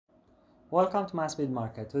Welcome to Math Speed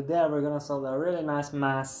Market. Today we're gonna solve a really nice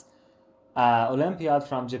math olympiad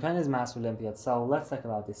from Japanese Math Olympiad. So let's talk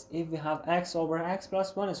about this. If we have x over x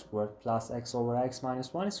plus 1 squared plus x over x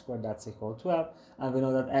minus 1 squared, that's equal to 12, and we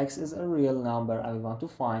know that x is a real number and we want to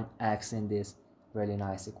find x in this really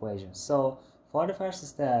nice equation. So for the first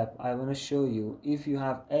step, I want to show you if you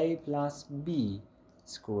have a plus b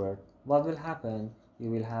squared, what will happen? You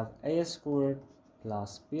will have a squared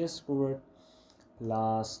plus b squared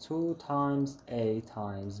plus 2 times a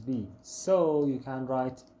times b. So you can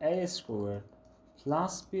write a squared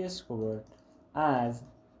plus b squared as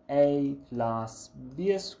a plus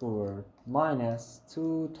b squared minus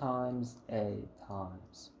 2 times a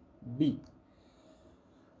times b.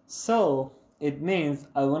 So it means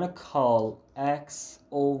I want to call x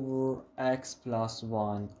over x plus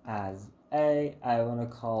 1 as a. I want to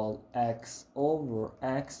call x over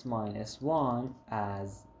x minus 1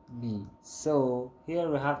 as b. So here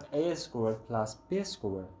we have a squared plus b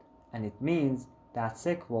squared, and it means that's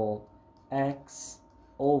equal x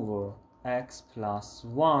over x plus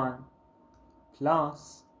 1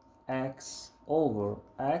 plus x over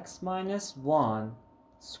x minus 1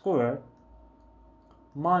 squared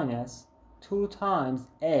minus 2 times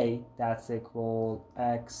a, that's equal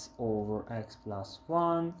x over x plus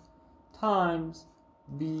 1 times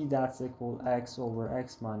b, that's equal x over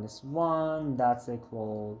x minus 1, that's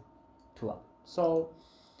equal 12. So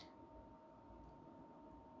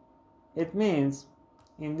it means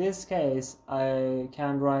in this case I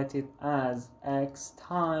can write it as x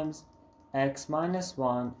times x minus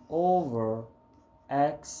 1 over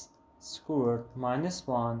x squared minus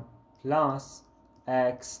 1 plus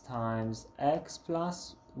x times x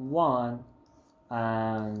plus 1,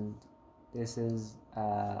 and this is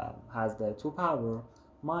has the 2 power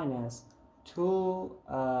minus 2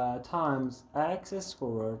 times x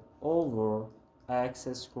squared over x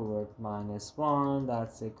squared minus 1,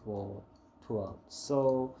 that's equal 12.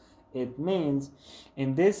 So it means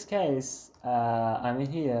in this case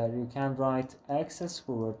here you can write x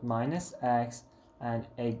squared minus x, and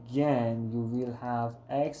again you will have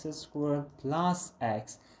x squared plus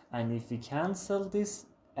x, and if we cancel this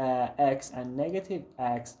x and negative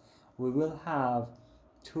x, we will have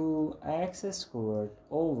 2x squared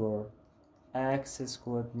over x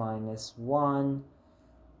squared minus 1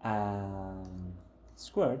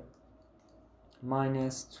 squared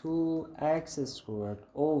minus 2x squared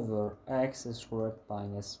over x squared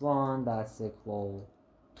minus 1, that's equal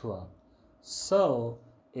 12. So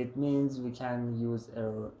it means we can use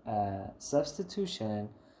a substitution,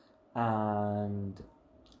 and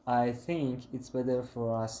I think it's better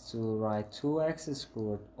for us to write 2x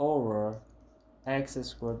squared over x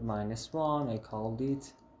squared minus 1, I called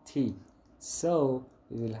it t. So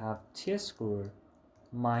we will have t squared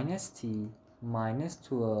minus t minus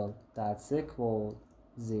 12, that's equal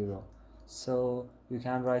 0. So you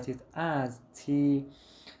can write it as t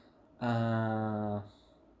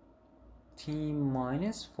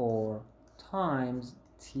minus 4 times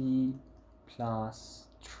t plus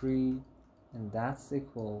 3, and that's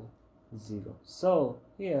equal 0. So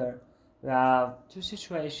here we have two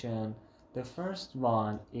situations. The first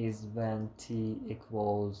one is when t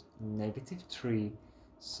equals -3.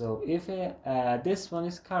 So if this one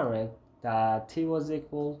is correct, that t was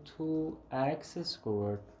equal to x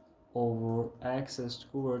squared over x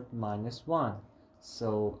squared minus 1.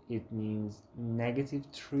 So it means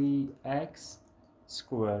 -3x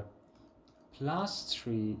squared plus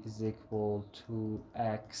 3 is equal to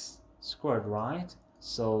x squared, right?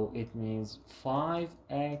 So it means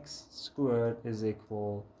 5x squared is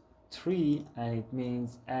equal 3, and it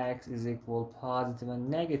means x is equal positive and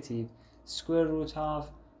negative square root of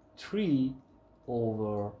 3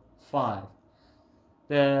 over 5.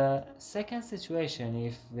 The second situation,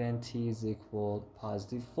 if when t is equal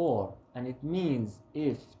positive 4, and it means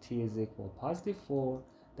if t is equal positive 4,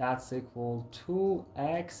 that's equal to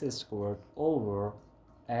x squared over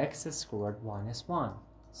x squared minus 1.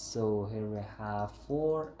 So here we have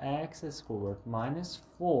 4x squared minus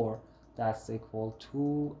 4, that's equal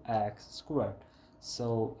to x squared.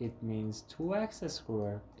 So it means 2x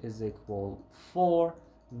squared is equal 4,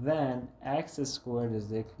 then x squared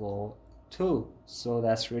is equal 2. So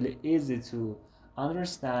that's really easy to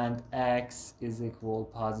understand. X is equal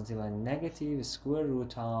positive and negative square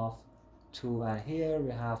root of 2, and here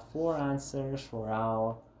we have 4 answers for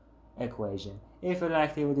our equation. If you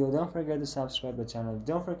like the video, don't forget to subscribe the channel,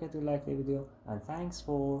 don't forget to like the video, and thanks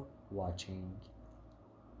for watching.